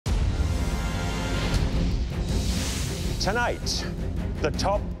Tonight, the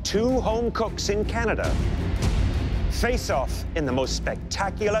top 2 home cooks in Canada face off in the most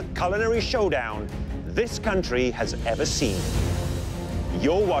spectacular culinary showdown this country has ever seen.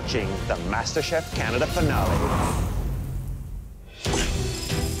 You're watching the MasterChef Canada finale.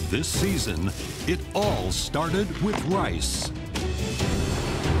 This season, it all started with rice.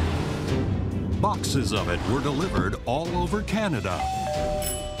 Boxes of it were delivered all over Canada.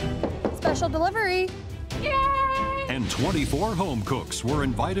 Special delivery. Yay! And 24 home cooks were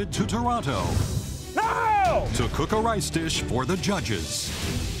invited to Toronto No! to cook a rice dish for the judges.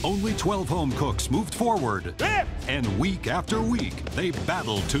 Only 12 home cooks moved forward. And week after week, they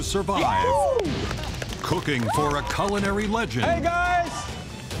battled to survive. Cooking for a culinary legend. Hey, guys!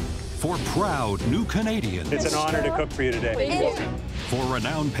 For proud new Canadians. It's an honor to cook for you today. Thank you. For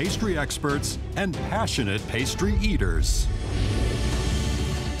renowned pastry experts and passionate pastry eaters.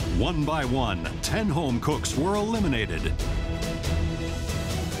 One by one, 10 home cooks were eliminated.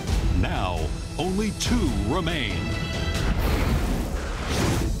 Now, only 2 remain.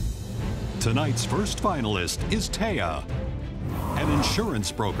 Tonight's first finalist is Taya, an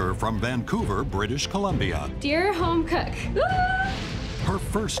insurance broker from Vancouver, British Columbia. Dear home cook. Her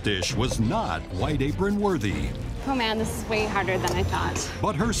first dish was not white apron worthy. Oh man, this is way harder than I thought.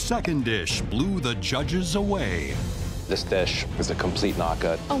 But her second dish blew the judges away. This dish is a complete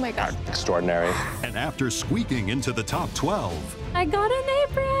knockout. Oh my God. Extraordinary. And after squeaking into the top 12, I got an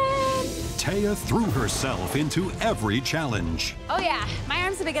apron. Taya threw herself into every challenge, Oh yeah, my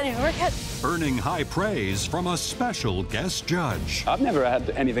arms have been getting a workout. earning high praise from a special guest judge. I've never had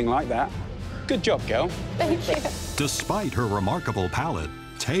anything like that. Good job, girl. Thank you. Despite her remarkable palate,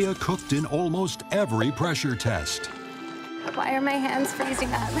 Taya cooked in almost every pressure test. Why are my hands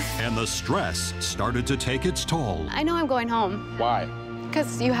freezing up? And the stress started to take its toll. I know I'm going home Why?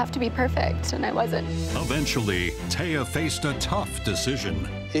 because you have to be perfect, and I wasn't. Eventually, Taya faced a tough decision.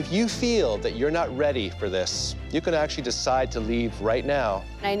 If you feel that you're not ready for this, you can actually decide to leave right now.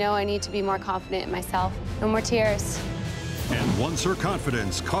 I know I need to be more confident in myself. No more tears. And once her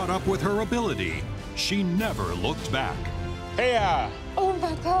confidence caught up with her ability, she never looked back. Taya! Oh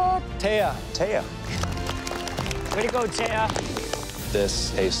my God. Taya, Taya. Way to go, Taya.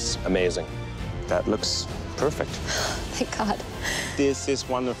 this tastes amazing. That looks perfect. Thank God. This is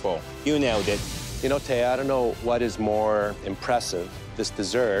wonderful. You nailed it. You know, Taya, I don't know what is more impressive, this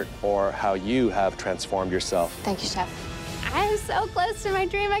dessert or how you have transformed yourself. Thank you, Chef. I'm so close to my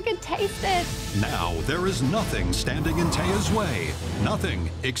dream, I could taste it. Now, there is nothing standing in Taya's way. Nothing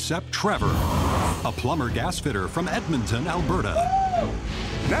except Trevor, a plumber gas fitter from Edmonton, Alberta.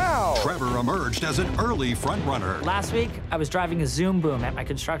 Now! Trevor emerged as an early frontrunner. Last week, I was driving a Zoom boom at my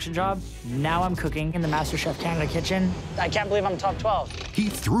construction job. Now I'm cooking in the MasterChef Canada kitchen. I can't believe I'm top 12. He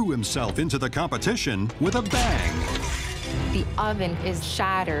threw himself into the competition with a bang. The oven is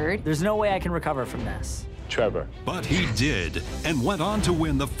shattered. There's no way I can recover from this. Trevor. But he did, and went on to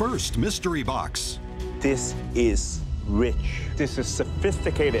win the first mystery box. This is rich. This is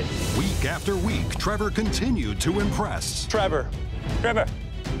sophisticated. Week after week, Trevor continued to impress, Trevor. Trevor.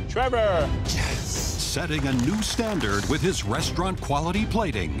 Trevor. setting a new standard with his restaurant quality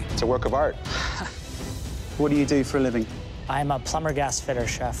plating. It's a work of art. What do you do for a living? I'm a plumber gas fitter,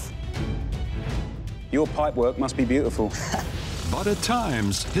 Chef. Your pipe work must be beautiful. But at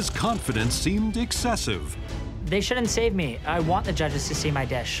times, his confidence seemed excessive. They shouldn't save me. I want the judges to see my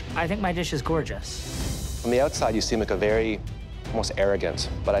dish. I think my dish is gorgeous. On the outside, you seem like a very, almost arrogant,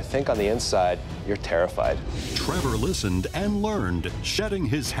 but I think on the inside, you're terrified. Trevor listened and learned, shedding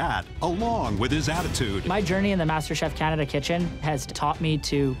his hat along with his attitude. My journey in the MasterChef Canada kitchen has taught me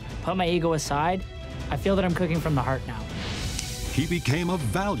to put my ego aside. I feel that I'm cooking from the heart now. He became a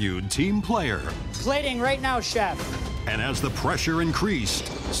valued team player. Plating right now, Chef. And as the pressure increased,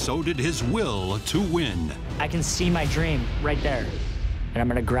 so did his will to win. I can see my dream right there, and I'm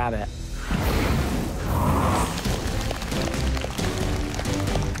gonna grab it.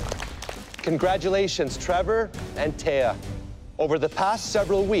 Congratulations, Trevor and Taya. Over the past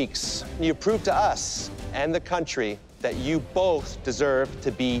several weeks, you proved to us and the country that you both deserve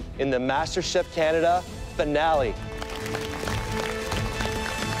to be in the MasterChef Canada finale.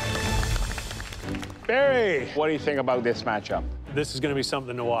 Barry, what do you think about this matchup? This is going to be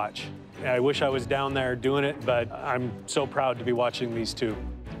something to watch. I wish I was down there doing it, but I'm so proud to be watching these two.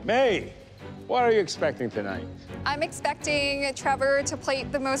 May, what are you expecting tonight? I'm expecting Trevor to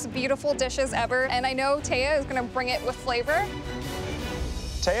plate the most beautiful dishes ever, and I know Taya is going to bring it with flavor.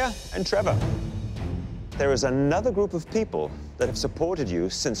 Taya and Trevor, there is another group of people that have supported you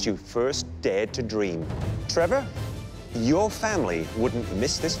since you first dared to dream. Trevor, your family wouldn't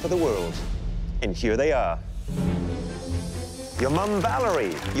miss this for the world. And here they are. your mum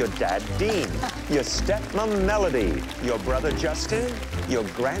Valerie, your dad Dean, your stepmom Melody, your brother Justin, your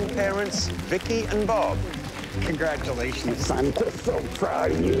grandparents Vicky and Bob. Congratulations, son. We're so proud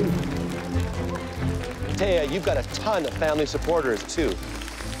of you. Taya, you've got a ton of family supporters, too.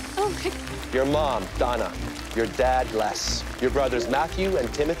 Oh, my. Your mom, Donna. Your dad, Les. Your brothers, Matthew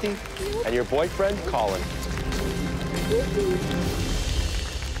and Timothy. And your boyfriend, Colin.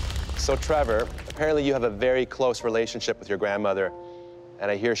 So, Trevor, apparently you have a very close relationship with your grandmother,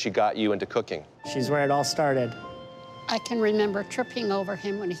 and I hear she got you into cooking. She's where it all started. I can remember tripping over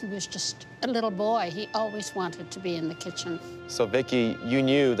him when he was just a little boy. He always wanted to be in the kitchen. So, Vicky, you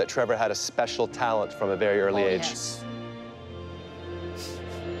knew that Trevor had a special talent from a very early age. Yes.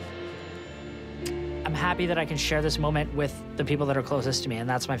 I'm happy that I can share this moment with the people that are closest to me, and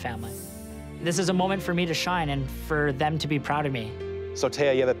that's my family. This is a moment for me to shine and for them to be proud of me. So,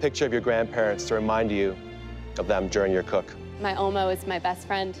 Taya, you have a picture of your grandparents to remind you of them during your cook. My Oma was my best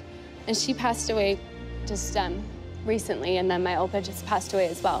friend, and she passed away just recently, and then my Opa just passed away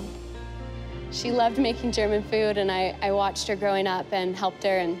as well. She loved making German food, and I watched her growing up and helped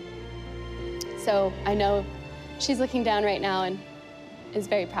her, and so I know she's looking down right now and is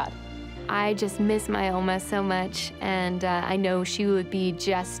very proud. I just miss my Oma so much, and I know she would be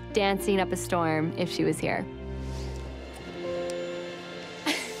just dancing up a storm if she was here.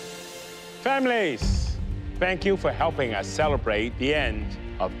 Families, thank you for helping us celebrate the end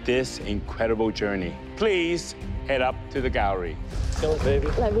of this incredible journey. Please head up to the gallery. Kill it, baby.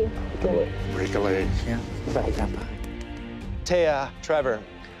 Love you. Kill it. Break a leg. Yeah. Right, Grandpa. Taya, Trevor,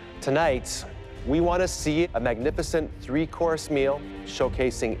 tonight, we want to see a magnificent 3-course meal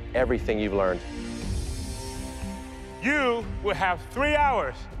showcasing everything you've learned. You will have 3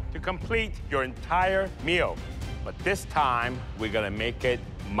 hours to complete your entire meal. But this time, we're gonna make it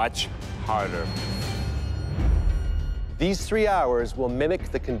much harder. These 3 hours will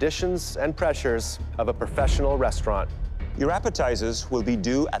mimic the conditions and pressures of a professional restaurant. Your appetizers will be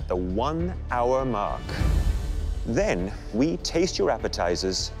due at the 1-hour mark. Then we taste your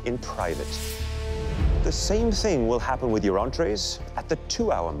appetizers in private. The same thing will happen with your entrees at the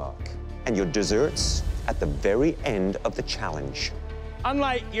 2-hour mark and your desserts at the very end of the challenge.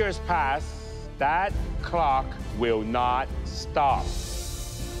 Unlike years past, that clock will not stop.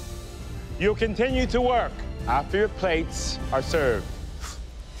 You'll continue to work after your plates are served.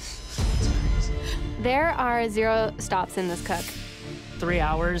 There are 0 stops in this cook. 3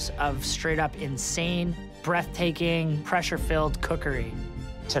 hours of straight up insane, breathtaking, pressure-filled cookery.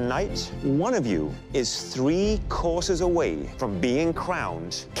 Tonight, one of you is 3 courses away from being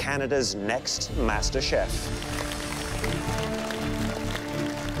crowned Canada's next Master Chef.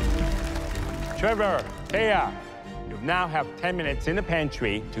 Trevor, Taya, you now have 10 minutes in the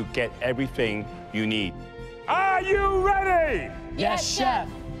pantry to get everything you need. Are you ready? Yes, Chef.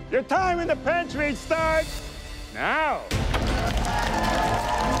 Your time in the pantry starts now.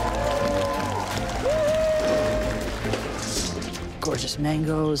 Gorgeous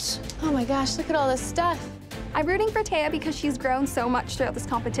mangoes. Oh my gosh, look at all this stuff. I'm rooting for Taya because she's grown so much throughout this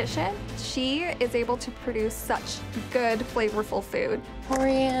competition. She is able to produce such good, flavorful food.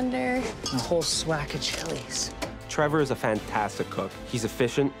 Coriander. A whole swack of chilies. Trevor is a fantastic cook. He's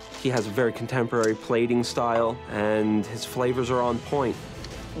efficient, he has a very contemporary plating style, and his flavors are on point.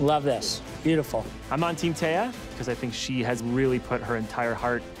 Love this. Beautiful. I'm on Team Taya because I think she has really put her entire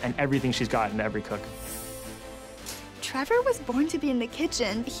heart and everything she's got into every cook. Trevor was born to be in the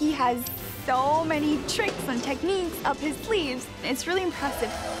kitchen. He has so many tricks and techniques up his sleeves. It's really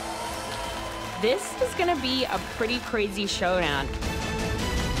impressive. This is gonna be a pretty crazy showdown.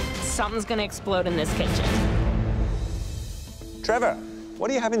 Something's gonna explode in this kitchen. Trevor, what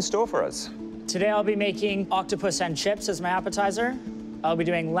do you have in store for us? Today I'll be making octopus and chips as my appetizer. I'll be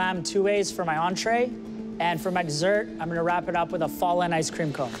doing lamb 2 ways for my entree. And for my dessert, I'm gonna wrap it up with a fall-in ice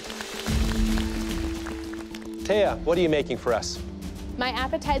cream cone. Taya, what are you making for us? My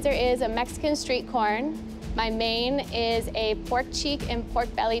appetizer is a Mexican street corn. My main is a pork cheek and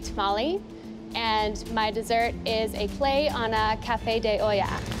pork belly tamale. And my dessert is a play on a café de olla.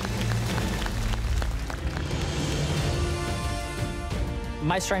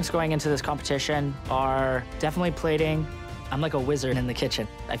 My strengths going into this competition are definitely plating. I'm like a wizard in the kitchen.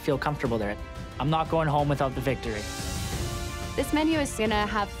 I feel comfortable there. I'm not going home without the victory. This menu is gonna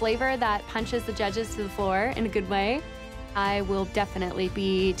have flavor that punches the judges to the floor in a good way. I will definitely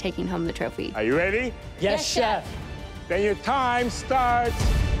be taking home the trophy. Are you ready? Yes, Chef. Then your time starts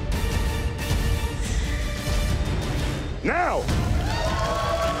now.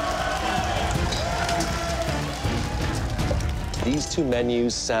 These two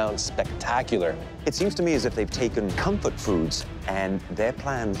menus sound spectacular. It seems to me as if they've taken comfort foods and their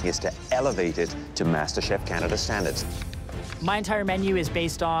plan is to elevate it to MasterChef Canada standards. My entire menu is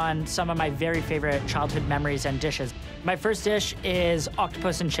based on some of my very favorite childhood memories and dishes. My first dish is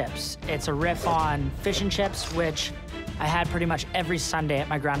octopus and chips. It's a riff on fish and chips, which I had pretty much every Sunday at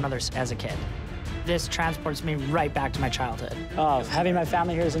my grandmother's as a kid. This transports me right back to my childhood. Oh, having my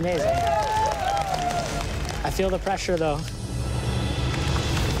family here is amazing. I feel the pressure, though.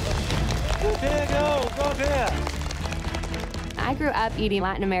 Go there. I grew up eating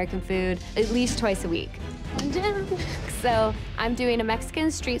Latin American food at least twice a week. So I'm doing a Mexican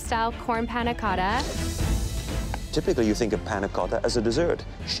street-style corn panna cotta. Typically, you think of panna cotta as a dessert.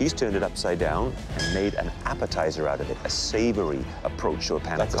 She's turned it upside down and made an appetizer out of it, a savory approach to a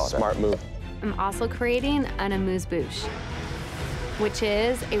panna cotta. That's a smart move. I'm also creating an amuse-bouche, which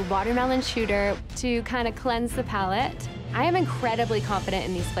is a watermelon shooter to kind of cleanse the palate. I am incredibly confident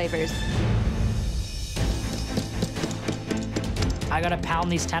in these flavors. I gotta pound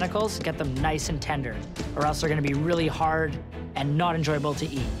these tentacles, get them nice and tender, or else they're gonna be really hard and not enjoyable to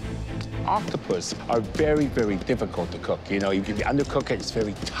eat. Octopus are very, very difficult to cook. You know, if you undercook it, it's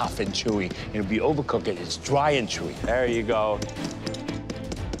very tough and chewy. And if you overcook it, it's dry and chewy. There you go.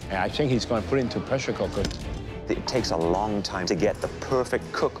 And I think he's going to put it into a pressure cooker. It takes a long time to get the perfect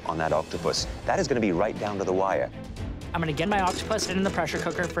cook on that octopus. That is going to be right down to the wire. I'm gonna get my octopus in the pressure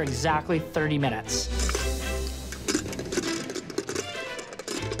cooker for exactly 30 minutes.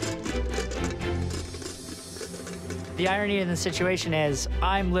 The irony in the situation is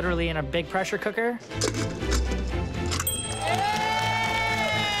I'm literally in a big pressure cooker.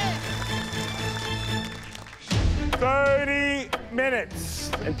 30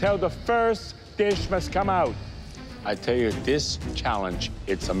 minutes until the first dish must come out. I tell you, this challenge,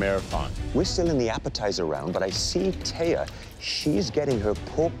 it's a marathon. We're still in the appetizer round, but I see Taya. She's getting her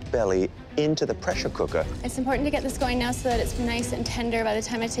pork belly into the pressure cooker. It's important to get this going now so that it's nice and tender by the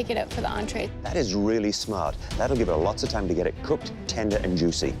time I take it out for the entree. That is really smart. That'll give her lots of time to get it cooked, tender, and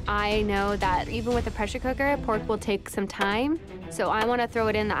juicy. I know that even with the pressure cooker, pork will take some time. So I want to throw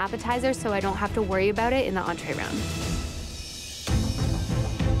it in the appetizer so I don't have to worry about it in the entree round.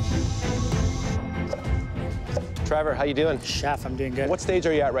 Trevor, how you doing? Chef, I'm doing good. What stage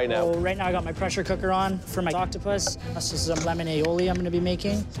are you at right now? Oh, right now I got my pressure cooker on for my octopus. This is some lemon aioli I'm gonna be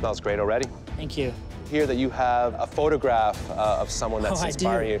making. Smells great already. Thank you. Hear that you have a photograph of someone that's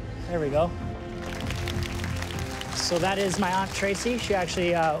inspiring you. There we go. So that is my Aunt Tracy. She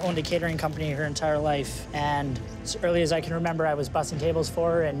actually owned a catering company her entire life. And as early as I can remember, I was bussing tables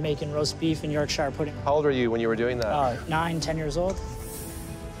for her and making roast beef and Yorkshire pudding. How old were you when you were doing that? 9, 10 years old.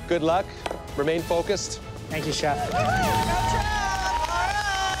 Good luck. Remain focused. Thank you, Chef.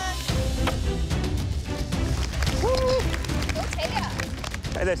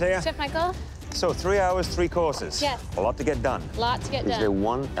 Hey there, Taya. Chef Michael? So 3 hours, 3 courses. Yes. A lot to get done. Lot to get done. Is there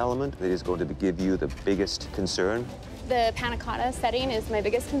one element that is going to give you the biggest concern? The panna cotta setting is my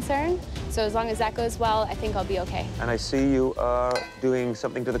biggest concern. So as long as that goes well, I think I'll be okay. And I see you are doing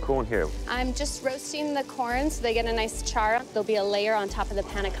something to the corn here. I'm just roasting the corn so they get a nice char. There'll be a layer on top of the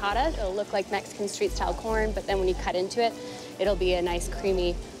panna cotta. It'll look like Mexican street-style corn, but then when you cut into it, it'll be a nice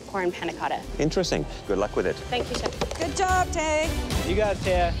creamy corn panna cotta. Interesting. Good luck with it. Thank you, Chef. Good job, Tay. You got it,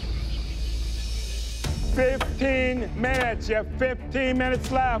 Taya. 15 minutes. You have 15 minutes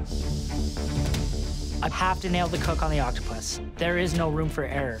left. I have to nail the cook on the octopus. There is no room for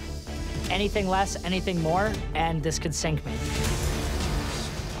error. Anything less, anything more, and this could sink me.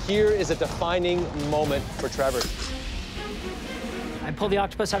 Here is a defining moment for Trevor. I pull the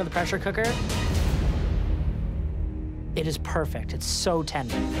octopus out of the pressure cooker. It is perfect. It's so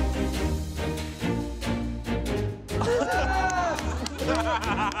tender.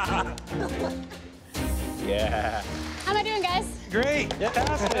 Yeah. How am I doing, guys? Great.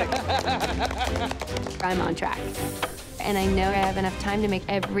 Fantastic. I'm on track. And I know I have enough time to make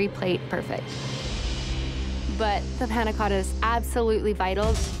every plate perfect. But the panna cotta is absolutely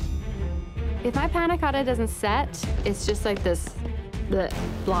vital. If my panna cotta doesn't set, it's just like this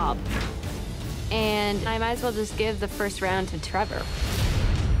blob. And I might as well just give the first round to Trevor.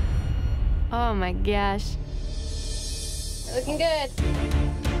 Oh my gosh. Looking good.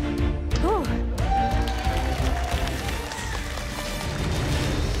 Whew.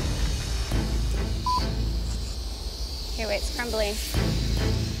 Okay, wait, it's crumbling.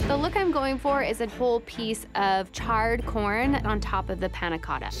 The look I'm going for is a whole piece of charred corn on top of the panna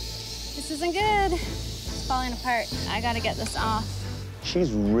cotta. This isn't good. It's falling apart. I gotta get this off.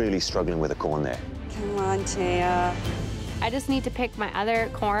 She's really struggling with the corn there. Come on, Taya. I just need to pick my other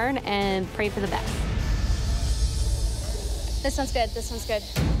corn and pray for the best. This one's good, this one's good.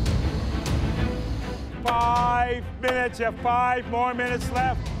 5 minutes, you have 5 more minutes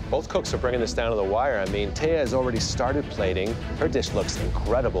left. Both cooks are bringing this down to the wire. I mean, Taya has already started plating. Her dish looks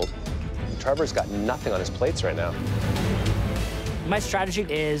incredible. Trevor's got nothing on his plates right now. My strategy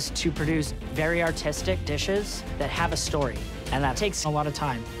is to produce very artistic dishes that have a story, and that takes a lot of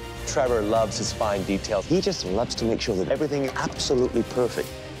time. Trevor loves his fine details. He just loves to make sure that everything is absolutely perfect.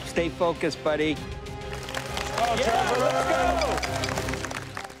 Stay focused, buddy. Oh, Trevor, let's go.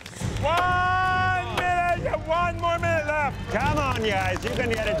 1 minute, you have 1 more minute left. Come on, guys, you can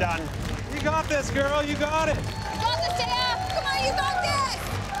get it done. You got this, girl, you got it. You got this, Taya. Come on, you got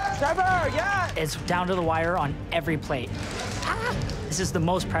this. Trevor, yeah. It's down to the wire on every plate. This is the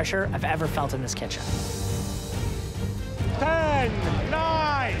most pressure I've ever felt in this kitchen. 10,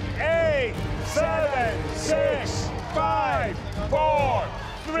 9, 8, 7, 6, 5, 4,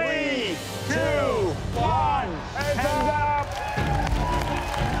 3, 2, 1. Hands up.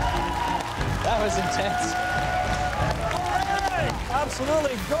 That was intense.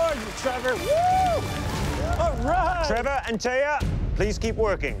 Absolutely gorgeous, Trevor. Woo! All right. Trevor and Taya, please keep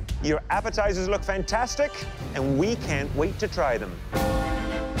working. Your appetizers look fantastic, and we can't wait to try them.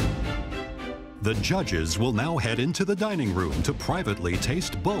 The judges will now head into the dining room to privately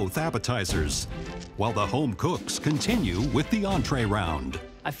taste both appetizers, while the home cooks continue with the entree round.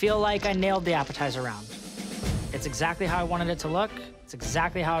 I feel like I nailed the appetizer round. It's exactly how I wanted it to look. It's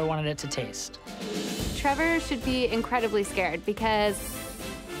exactly how I wanted it to taste. Trevor should be incredibly scared because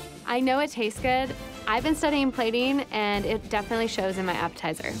I know it tastes good. I've been studying plating, and it definitely shows in my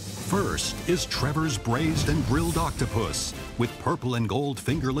appetizer. First is Trevor's braised and grilled octopus with purple and gold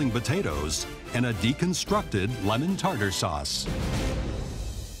fingerling potatoes and a deconstructed lemon tartar sauce.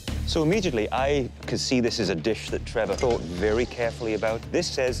 So immediately, I could see this as a dish that Trevor thought very carefully about. This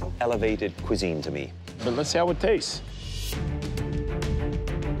says elevated cuisine to me. But let's see how it tastes.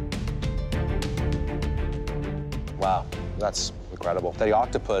 Wow, that's incredible. The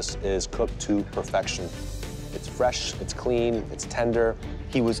octopus is cooked to perfection. It's fresh, it's clean, it's tender.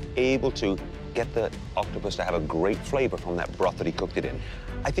 He was able to get the octopus to have a great flavor from that broth that he cooked it in.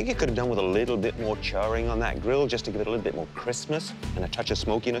 I think he could have done with a little bit more charring on that grill just to give it a little bit more crispness and a touch of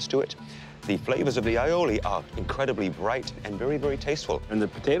smokiness to it. The flavors of the aioli are incredibly bright and very, very tasteful. And the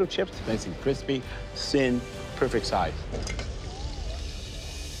potato chips, nice and crispy, thin, perfect size.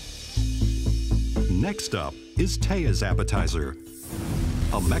 Next up is Taya's appetizer.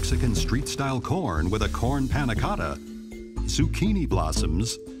 A Mexican street-style corn with a corn panna cotta, zucchini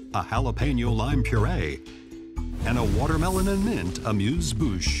blossoms, a jalapeno lime puree, and a watermelon and mint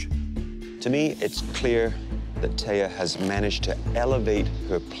amuse-bouche. To me, it's clear that Taya has managed to elevate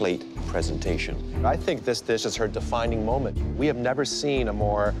her plate presentation. I think this dish is her defining moment. We have never seen a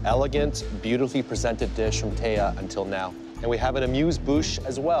more elegant, beautifully presented dish from Taya until now. And we have an amuse-bouche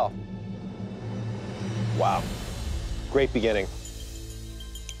as well. Wow, great beginning.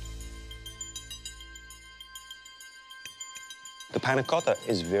 The panna cotta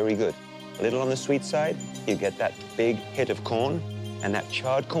is very good. A little on the sweet side, you get that big hit of corn and that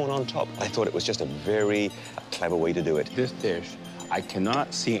charred corn on top. I thought it was just a very clever way to do it. This dish, I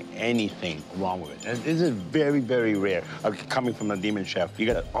cannot see anything wrong with it. And this is very, very rare. Coming from a demon chef, you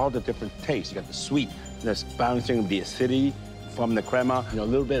got all the different tastes. You got the sweet, that's balancing of the acidity from the crema, a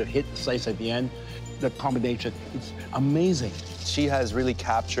little bit of hit slice at the end. The combination, it's amazing. She has really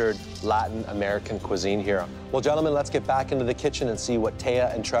captured Latin American cuisine here. Well, gentlemen, let's get back into the kitchen and see what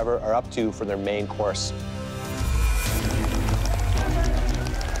Taya and Trevor are up to for their main course.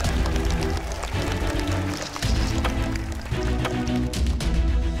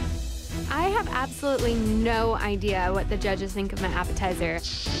 I have absolutely no idea what the judges think of my appetizer.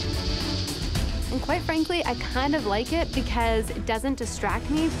 And quite frankly, I kind of like it because it doesn't distract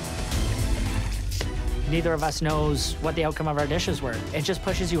me. Neither of us knows what the outcome of our dishes were. It just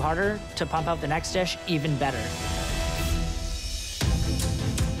pushes you harder to pump out the next dish even better.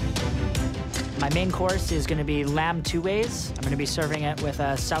 My main course is gonna be lamb two ways. I'm gonna be serving it with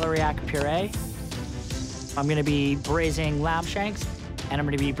a celeriac puree. I'm gonna be braising lamb shanks, and I'm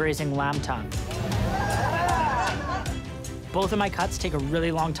gonna be braising lamb tongue. Both of my cuts take a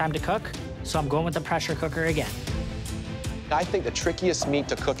really long time to cook, so I'm going with the pressure cooker again. I think the trickiest meat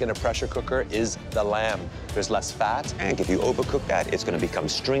to cook in a pressure cooker is the lamb. There's less fat. And if you overcook that, it's going to become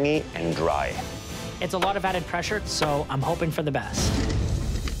stringy and dry. It's a lot of added pressure, so I'm hoping for the best.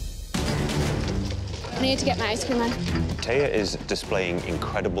 I need to get my ice cream on. Taya is displaying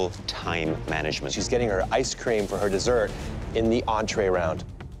incredible time management. She's getting her ice cream for her dessert in the entree round.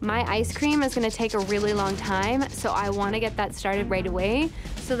 My ice cream is gonna take a really long time, so I wanna get that started right away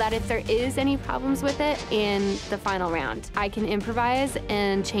so that if there is any problems with it in the final round, I can improvise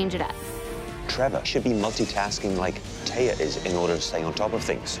and change it up. Trevor should be multitasking like Taya is in order to stay on top of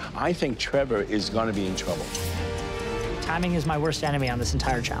things. I think Trevor is going to be in trouble. Timing is my worst enemy on this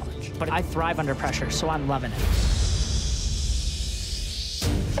entire challenge, but I thrive under pressure, so I'm loving it.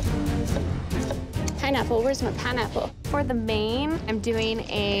 Pineapple, where's my pineapple? For the main, I'm doing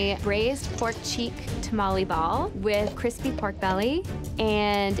a braised pork cheek tamale ball with crispy pork belly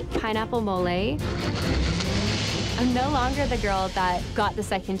and pineapple mole. I'm no longer the girl that got the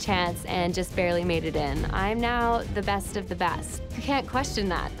second chance and just barely made it in. I'm now the best of the best. You can't question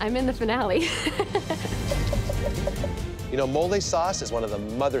that. I'm in the finale. You know, mole sauce is one of the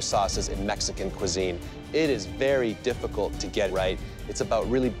mother sauces in Mexican cuisine. It is very difficult to get right. It's about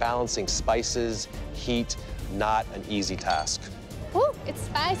really balancing spices, heat, not an easy task. Ooh, it's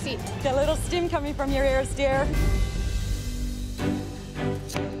spicy. Get a little steam coming from your ears, dear.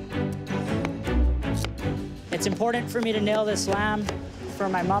 It's important for me to nail this lamb for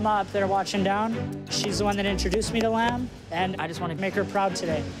my mama up there watching down. She's the one that introduced me to lamb, and I just want to make her proud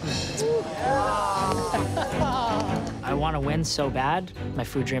today. I want to win so bad. My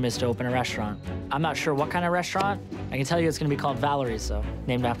food dream is to open a restaurant. I'm not sure what kind of restaurant. I can tell you it's going to be called Valerie's, though,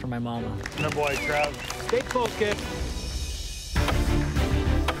 named after my mama. Good boy, Trev. Stay focused.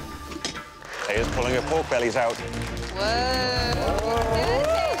 Taya's pulling her pork bellies out. Whoa.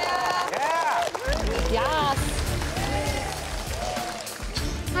 Yes.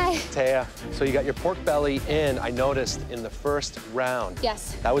 Hi. Taya, so you got your pork belly in, I noticed, in the first round.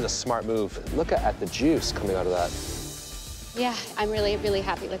 Yes. That was a smart move. Look at the juice coming out of that. Yeah, I'm really, really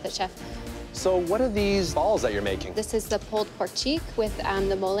happy with it, Chef. So what are these balls that you're making? This is the pulled pork cheek with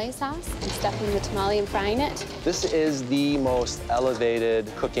the mole sauce. I'm stuffing the tamale and frying it. This is the most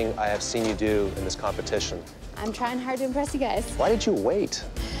elevated cooking I have seen you do in this competition. I'm trying hard to impress you guys. Why did you wait?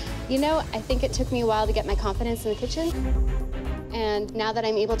 You know, I think it took me a while to get my confidence in the kitchen. And now that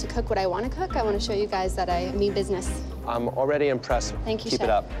I'm able to cook what I want to cook, I want to show you guys that I mean business. I'm already impressed. Thank you, Keep Chef. it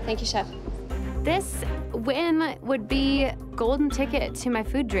up. Thank you, Chef. This win would be golden ticket to my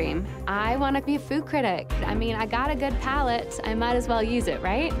food dream. I want to be a food critic. I mean, I got a good palate. I might as well use it,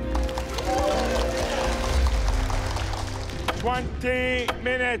 right? 20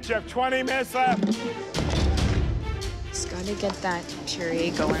 minutes, you have 20 minutes left. Just gotta get that puree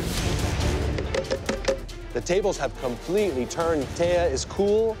going. The tables have completely turned. Taya is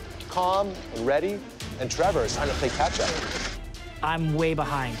cool, calm, and ready, and Trevor is trying to play catch-up. I'm way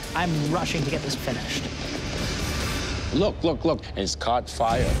behind. I'm rushing to get this finished. Look, look, look, and it's caught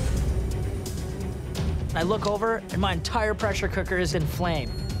fire. I look over, and my entire pressure cooker is in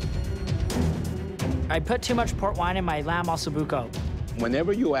flame. I put too much port wine in my lamb ossobuco.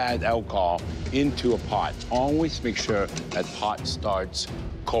 Whenever you add alcohol into a pot, always make sure that pot starts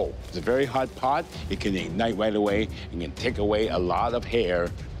cold. It's a very hot pot. It can ignite right away and can take away a lot of hair,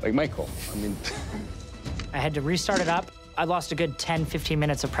 like Michael. I mean... I had to restart it up. I lost a good 10, 15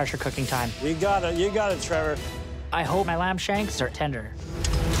 minutes of pressure cooking time. You got it, Trevor. I hope my lamb shanks are tender.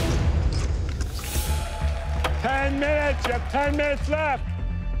 10 minutes, you have 10 minutes left.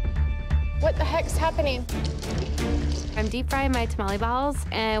 What the heck's happening? I'm deep frying my tamale balls,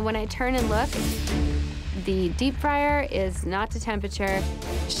 and when I turn and look, the deep fryer is not to temperature.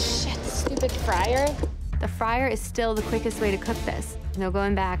 Shit, stupid fryer. The fryer is still the quickest way to cook this. No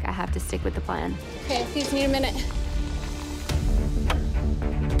going back, I have to stick with the plan. Okay, please need a minute.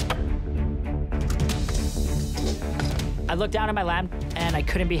 I looked down at my lamb, and I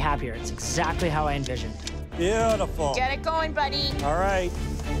couldn't be happier. It's exactly how I envisioned. Beautiful. Get it going, buddy. All right.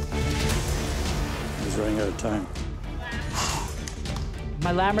 He's running out of time.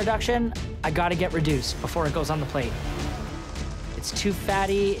 My lamb reduction, I gotta get reduced before it goes on the plate. It's too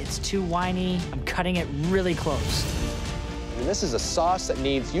fatty, it's too whiny. I'm cutting it really close. I mean, this is a sauce that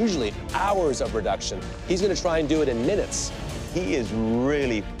needs usually hours of reduction. He's gonna try and do it in minutes. He is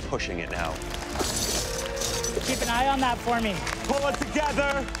really pushing it now. Keep an eye on that for me. Pull it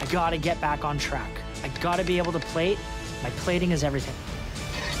together. I gotta get back on track. I gotta be able to plate. My plating is everything.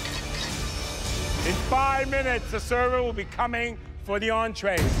 In 5 minutes, the server will be coming for the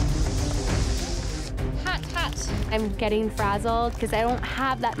entree. Hot, hot. I'm getting frazzled because I don't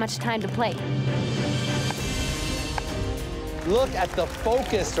have that much time to plate. Look at the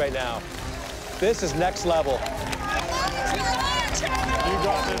focus right now. This is next level. You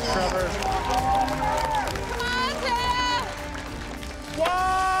got this, Trevor. Come on, Taya.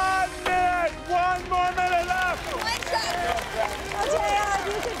 1 minute! 1 more minute left! Taya,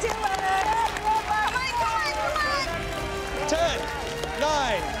 you can do it! 10,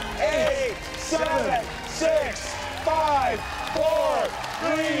 9,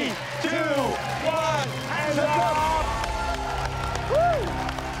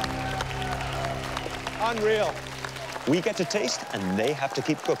 Unreal. We get to taste, and they have to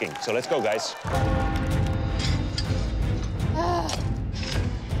keep cooking. So let's go, guys.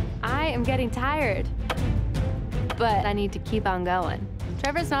 I am getting tired, but I need to keep on going.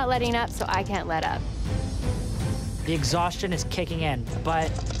 Trevor's not letting up, so I can't let up. The exhaustion is kicking in, but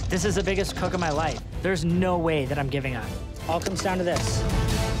this is the biggest cook of my life. There's no way that I'm giving up. All comes down to this.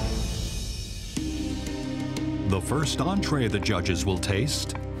 The first entree the judges will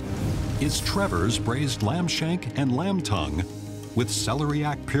taste is Trevor's braised lamb shank and lamb tongue with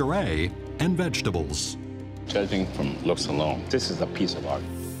celeriac puree and vegetables. Judging from looks alone, this is a piece of art.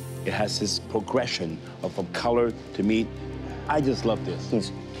 It has this progression from color to meat. I just love this.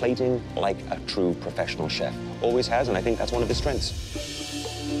 He's plating like a true professional chef. Always has, and I think that's one of his strengths.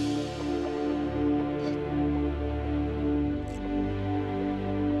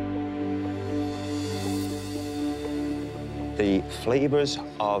 The flavors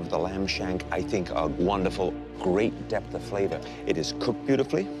of the lamb shank, I think, are wonderful. Great depth of flavor. It is cooked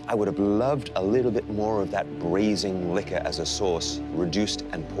beautifully. I would have loved a little bit more of that braising liquor as a sauce, reduced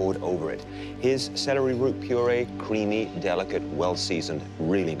and poured over it. His celery root puree, creamy, delicate, well-seasoned,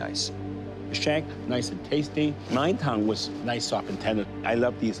 really nice. The shank, nice and tasty. My tongue was nice, soft, and tender. I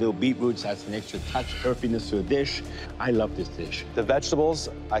love these little beetroots. That's an extra touch, earthiness to the dish. I love this dish. The vegetables,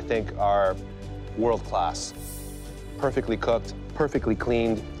 I think, are world-class. Perfectly cooked, perfectly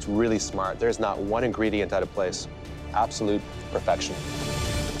cleaned. It's really smart. There's not one ingredient out of place. Absolute perfection.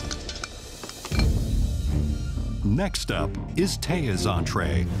 Next up is Taya's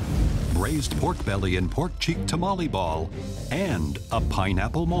entree. Braised pork belly and pork cheek tamale ball, and a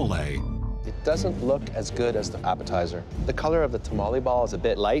pineapple mole. It doesn't look as good as the appetizer. The color of the tamale ball is a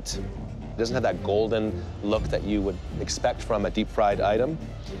bit light. It doesn't have that golden look that you would expect from a deep-fried item.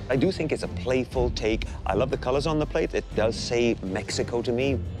 I do think it's a playful take. I love the colors on the plate. It does say Mexico to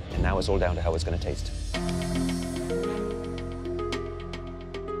me, and now it's all down to how it's going to taste.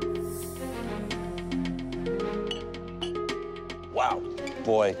 Wow.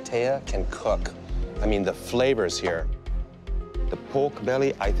 Boy, Taya can cook. I mean, the flavors here. The pork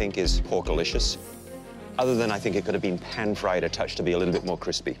belly, I think, is porkalicious. Other than I think it could have been pan-fried a touch to be a little bit more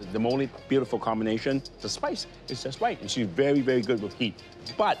crispy. The mole, beautiful combination. The spice is just right. And she's very, very good with heat.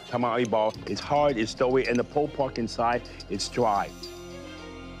 But tamale ball is hard, it's doughy, and the pulled pork inside, it's dry.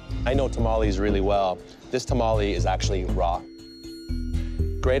 I know tamales really well. This tamale is actually raw.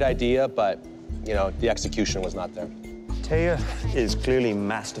 Great idea, but, you know, the execution was not there. Taya is clearly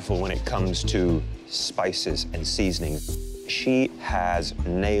masterful when it comes to spices and seasoning. She has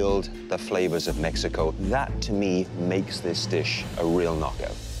nailed the flavors of Mexico. That, to me, makes this dish a real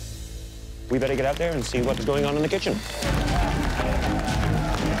knockout. We better get out there and see what's going on in the kitchen.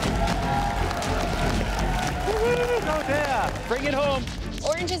 Go there. Bring it home.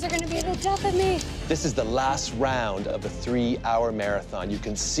 Oranges are going to be the death of me. This is the last round of a 3-hour marathon. You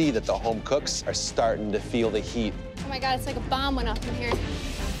can see that the home cooks are starting to feel the heat. Oh my God, it's like a bomb went off in here.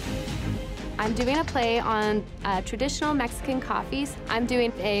 I'm doing a play on traditional Mexican coffees. I'm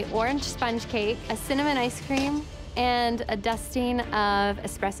doing an orange sponge cake, a cinnamon ice cream, and a dusting of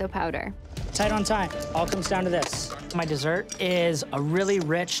espresso powder. Tight on time. All comes down to this. My dessert is a really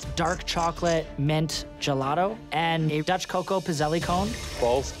rich dark chocolate mint gelato and a Dutch cocoa pizzelli cone.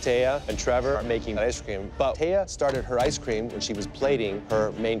 Both Taya and Trevor are making ice cream, but Taya started her ice cream when she was plating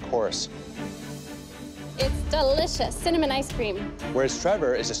her main course. It's delicious, cinnamon ice cream. Whereas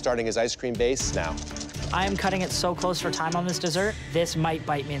Trevor is just starting his ice cream base now. I am cutting it so close for time on this dessert, this might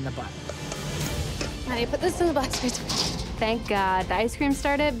bite me in the butt. How do you put this in the basket? Thank God the ice cream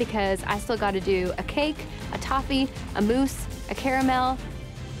started because I still got to do a cake, a toffee, a mousse, a caramel.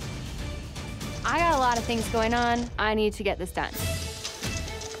 I got a lot of things going on. I need to get this done.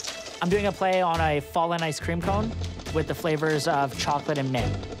 I'm doing a play on a fallen ice cream cone with the flavors of chocolate and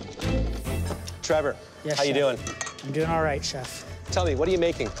mint. Trevor, yes, how you doing? I'm doing all right, chef. Tell me, what are you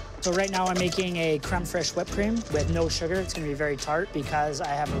making? So right now I'm making a creme fraiche whipped cream with no sugar. It's gonna be very tart because I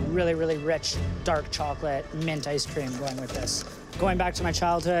have a really, really rich dark chocolate mint ice cream going with this. Going back to my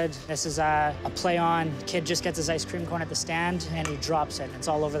childhood, this is a play on, kid just gets his ice cream cone at the stand and he drops it. It's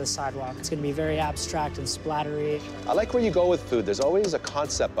all over the sidewalk. It's gonna be very abstract and splattery. I like where you go with food. There's always a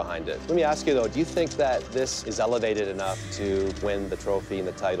concept behind it. Let me ask you though, do you think that this is elevated enough to win the trophy and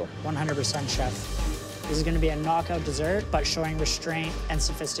the title? 100%, chef. This is going to be a knockout dessert, but showing restraint and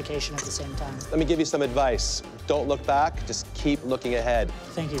sophistication at the same time. Let me give you some advice. Don't look back, just keep looking ahead.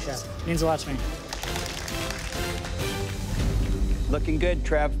 Thank you, chef. It means a lot to me. Looking good,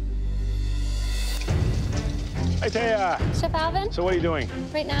 Trev. Hey, Taya. Chef Alvin? So what are you doing?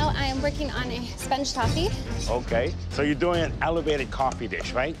 Right now, I am working on a sponge toffee. Okay. So you're doing an elevated coffee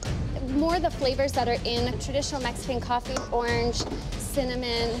dish, right? More the flavors that are in traditional Mexican coffee: orange,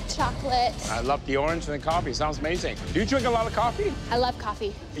 cinnamon, chocolate. I love the orange and the coffee. Sounds amazing. Do you drink a lot of coffee? I love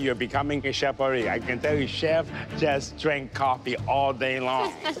coffee. You're becoming a chef already. I can tell you, chef just drank coffee all day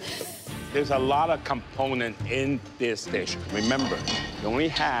long. There's a lot of component in this dish. Remember, you only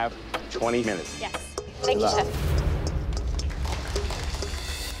have 20 minutes. Yes. Thank you, Chef.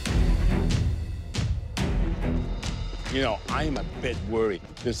 You know, I'm a bit worried.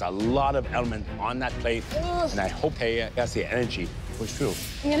 There's a lot of elements on that plate, and I hope Taya has the energy to push through.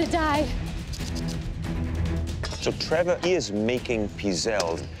 I'm gonna die. So Trevor is making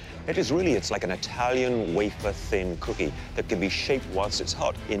pizzelle. It's like an Italian wafer-thin cookie that can be shaped once it's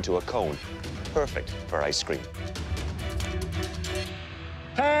hot into a cone. Perfect for ice cream.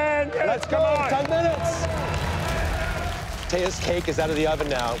 10 minutes, Let's go, 10 minutes. Taya's cake is out of the oven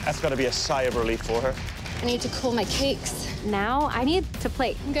now. That's got to be a sigh of relief for her. I need to cool my cakes. Now I need to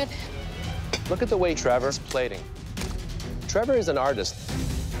plate. I'm good. Look at the way Trevor's plating. Trevor is an artist.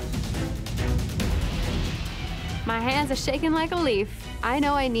 My hands are shaking like a leaf. I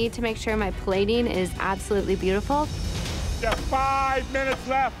know I need to make sure my plating is absolutely beautiful. Just 5 minutes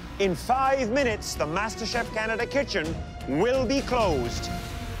left. In 5 minutes, the MasterChef Canada kitchen will be closed.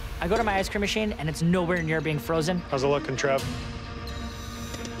 I go to my ice cream machine, and it's nowhere near being frozen. How's it looking, Trev?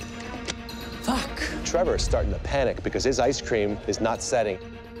 Fuck. Trevor is starting to panic because his ice cream is not setting.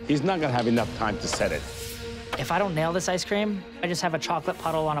 He's not gonna have enough time to set it. If I don't nail this ice cream, I just have a chocolate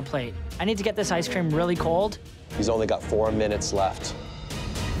puddle on a plate. I need to get this ice cream really cold. He's only got 4 minutes left.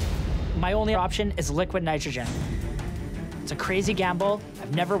 My only option is liquid nitrogen. It's a crazy gamble.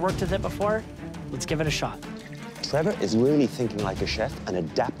 I've never worked with it before. Let's give it a shot. Trevor is really thinking like a chef and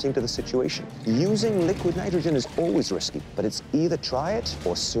adapting to the situation. Using liquid nitrogen is always risky, but it's either try it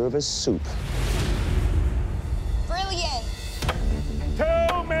or serve as soup. Brilliant.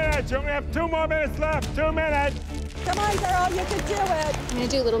 2 minutes. You only have 2 more minutes left. 2 minutes. Come on, girl, you can do it. I'm gonna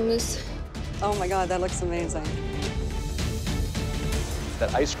do a little mousse. Oh my God, that looks amazing.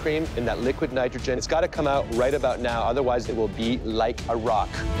 That ice cream in that liquid nitrogen, it's got to come out right about now, otherwise it will be like a rock.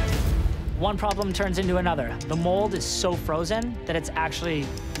 One problem turns into another. The mold is so frozen that it's actually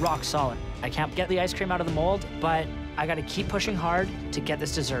rock solid. I can't get the ice cream out of the mold, but I gotta keep pushing hard to get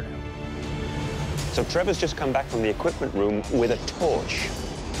this dessert out. So Trevor's just come back from the equipment room with a torch.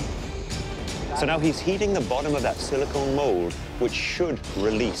 So now he's heating the bottom of that silicone mold, which should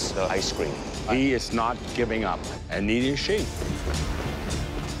release the ice cream. He is not giving up, and neither is she.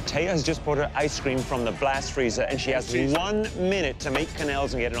 Taya has just brought her ice cream from the blast freezer, and she has 1 minute to make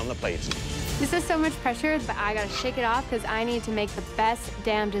canals and get it on the plates. This is so much pressure, but I gotta shake it off because I need to make the best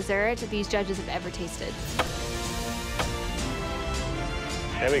damn dessert these judges have ever tasted.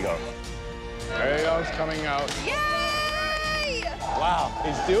 There we go. There he goes, coming out. Yay! Wow,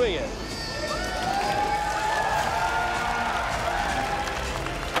 he's doing it.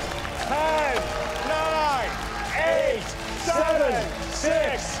 10, 9, 8, 7,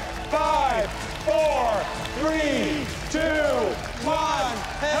 6, 5, 4, 3, 2, 1.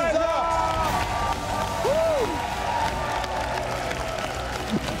 Hands up! Woo!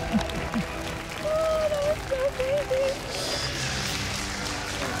 Oh, that was so crazy.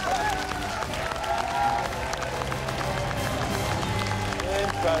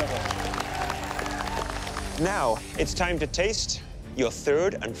 Incredible. Now, it's time to taste your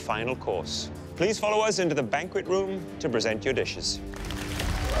third and final course. Please follow us into the banquet room to present your dishes.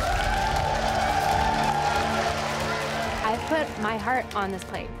 I put my heart on this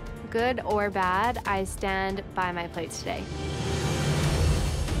plate. Good or bad, I stand by my plates today.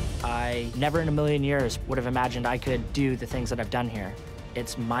 I never in a million years would have imagined I could do the things that I've done here.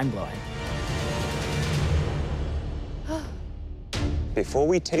 It's mind-blowing. Before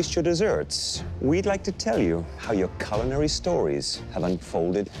we taste your desserts, we'd like to tell you how your culinary stories have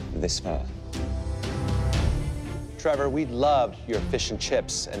unfolded this far. Trevor, we loved your fish and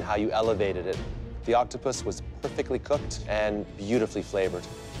chips and how you elevated it. The octopus was perfectly cooked and beautifully flavored.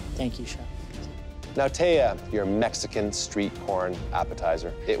 Thank you, Chef. Now, Taya, your Mexican street corn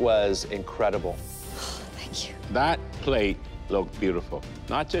appetizer. It was incredible. Thank you. That plate looked beautiful.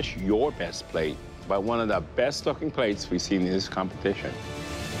 Not just your best plate, but one of the best-looking plates we've seen in this competition.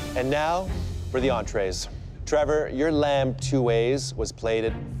 And now for the entrees. Trevor, your lamb two ways was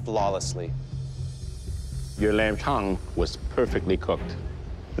plated flawlessly. Your lamb tongue was perfectly cooked.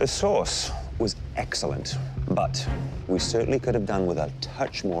 The sauce was excellent, but we certainly could have done with a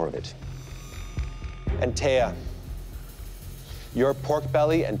touch more of it. And Taya, your pork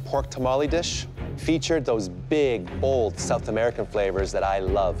belly and pork tamale dish, featured those big, bold South American flavors that I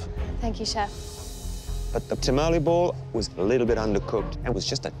love. Thank you, Chef. But the tamale bowl was a little bit undercooked and was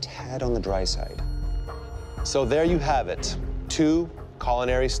just a tad on the dry side. So there you have it, 2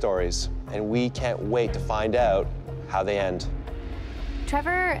 culinary stories, and we can't wait to find out how they end.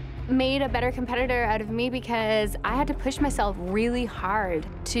 Trevor made a better competitor out of me because I had to push myself really hard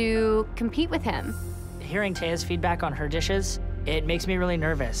to compete with him. Hearing Taya's feedback on her dishes, it makes me really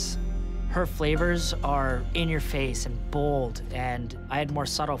nervous. Her flavors are in your face and bold, and I had more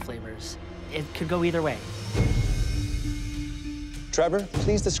subtle flavors. It could go either way. Trevor,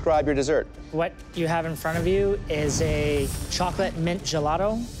 please describe your dessert. What you have in front of you is a chocolate mint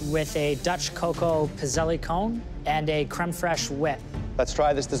gelato with a Dutch cocoa pizzelli cone and a creme fraiche whip. Let's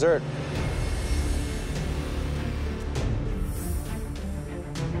try this dessert.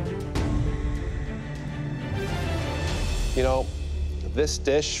 You know, this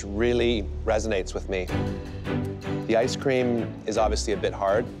dish really resonates with me. The ice cream is obviously a bit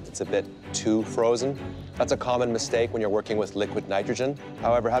hard. It's a bit too frozen. That's a common mistake when you're working with liquid nitrogen.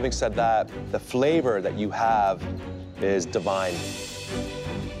 However, having said that, the flavor that you have is divine.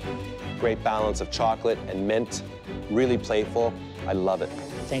 Great balance of chocolate and mint, really playful. I love it.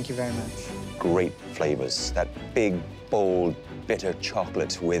 Thank you very much. Great flavors. That big, bold, bitter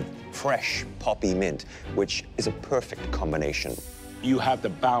chocolate with fresh poppy mint, which is a perfect combination. You have the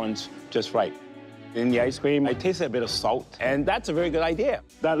balance just right. In the ice cream, I tasted a bit of salt, and that's a very good idea.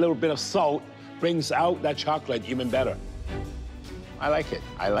 That little bit of salt brings out that chocolate even better. I like it.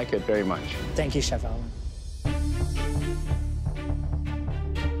 I like it very much. Thank you, Chef Allen.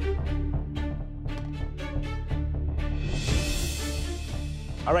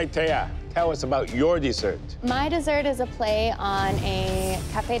 All right, Taya, tell us about your dessert. My dessert is a play on a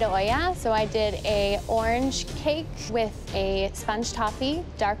café de olla. So I did a orange cake with a sponge toffee,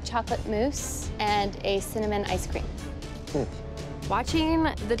 dark chocolate mousse, and a cinnamon ice cream. Watching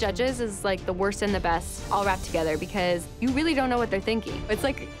the judges is like the worst and the best all wrapped together because you really don't know what they're thinking. It's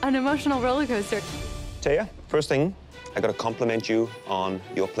like an emotional roller coaster. Taya, first thing, I got to compliment you on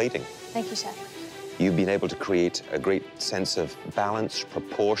your plating. Thank you, Chef. You've been able to create a great sense of balance,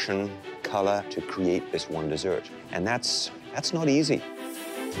 proportion, color to create this one dessert. And that's not easy.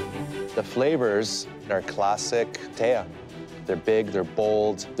 The flavors are classic Taya. They're big, they're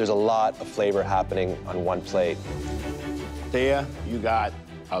bold. There's a lot of flavor happening on one plate. Taya, you got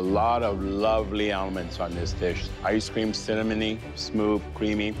a lot of lovely elements on this dish. Ice cream, cinnamony, smooth,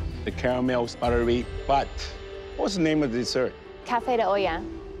 creamy. The caramel's buttery. But what's the name of the dessert? Café de olla.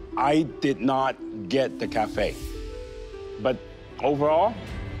 I did not get the cafe. But overall,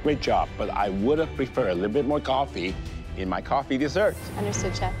 great job. But I would have preferred a little bit more coffee in my coffee dessert.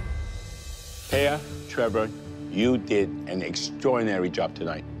 Understood, Chef. Taya, Trevor, you did an extraordinary job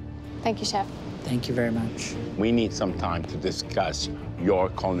tonight. Thank you, Chef. Thank you very much. We need some time to discuss your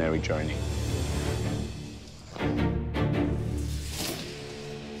culinary journey.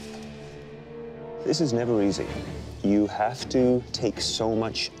 This is never easy. You have to take so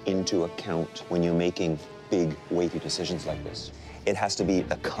much into account when you're making big, weighty decisions like this. It has to be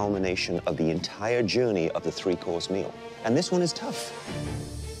a culmination of the entire journey of the 3-course meal. And this one is tough.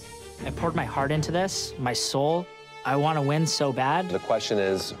 I poured my heart into this, my soul. I want to win so bad. The question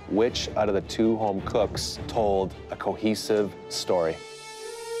is, which out of the 2 home cooks told a cohesive story?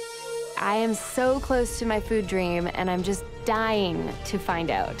 I am so close to my food dream, and I'm just dying to find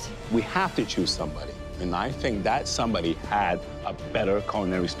out. We have to choose somebody. And I think that somebody had a better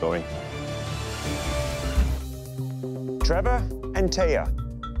culinary story. Trevor and Taya,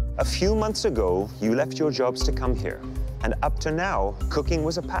 a few months ago, you left your jobs to come here. And up to now, cooking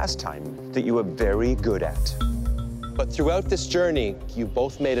was a pastime that you were very good at. But throughout this journey, you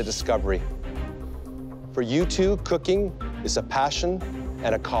both made a discovery. For you two, cooking is a passion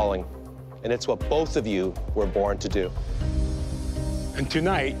and a calling. And it's what both of you were born to do. And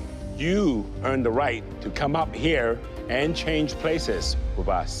tonight, you earned the right to come up here and change places with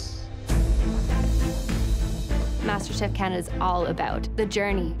us. MasterChef Canada is all about the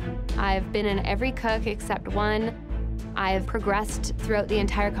journey. I've been in every cook except one. I've progressed throughout the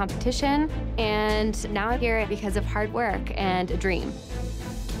entire competition, and now I'm here because of hard work and a dream.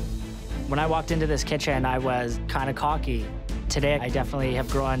 When I walked into this kitchen, I was kind of cocky. Today, I definitely have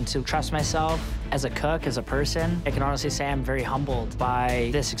grown to trust myself as a cook, as a person. I can honestly say I'm very humbled by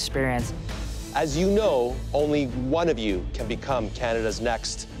this experience. As you know, only one of you can become Canada's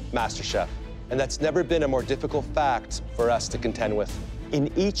next MasterChef. And that's never been a more difficult fact for us to contend with.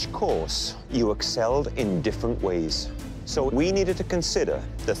 In each course, you excelled in different ways. So we needed to consider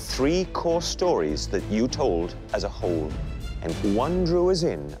the 3 core stories that you told as a whole. And one drew us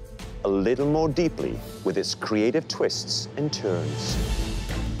in a little more deeply with its creative twists and turns.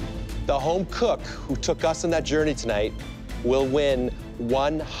 The home cook who took us on that journey tonight will win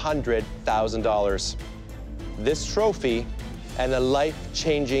 $100,000. This trophy and a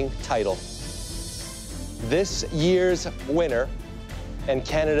life-changing title. This year's winner and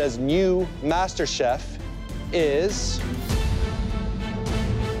Canada's new MasterChef is...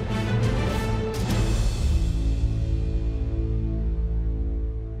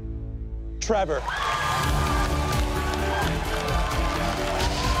 Trevor.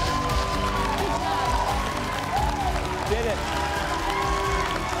 Did it.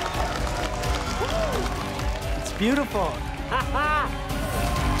 It's beautiful.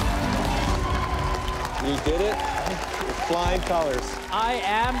 You did it with flying colors. I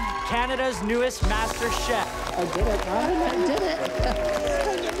am Canada's newest Master Chef. I did it, Robin. I did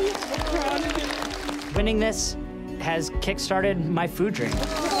it. Winning this has kickstarted my food dream.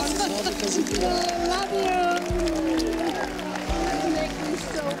 Love you. You make me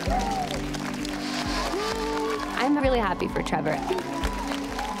so proud. I'm really happy for Trevor,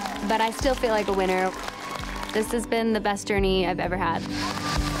 but I still feel like a winner. This has been the best journey I've ever had.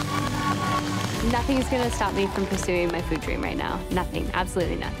 Nothing's gonna stop me from pursuing my food dream right now. Nothing,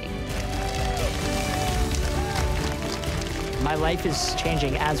 absolutely nothing. My life is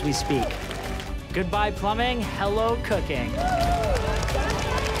changing as we speak. Goodbye plumbing, hello cooking.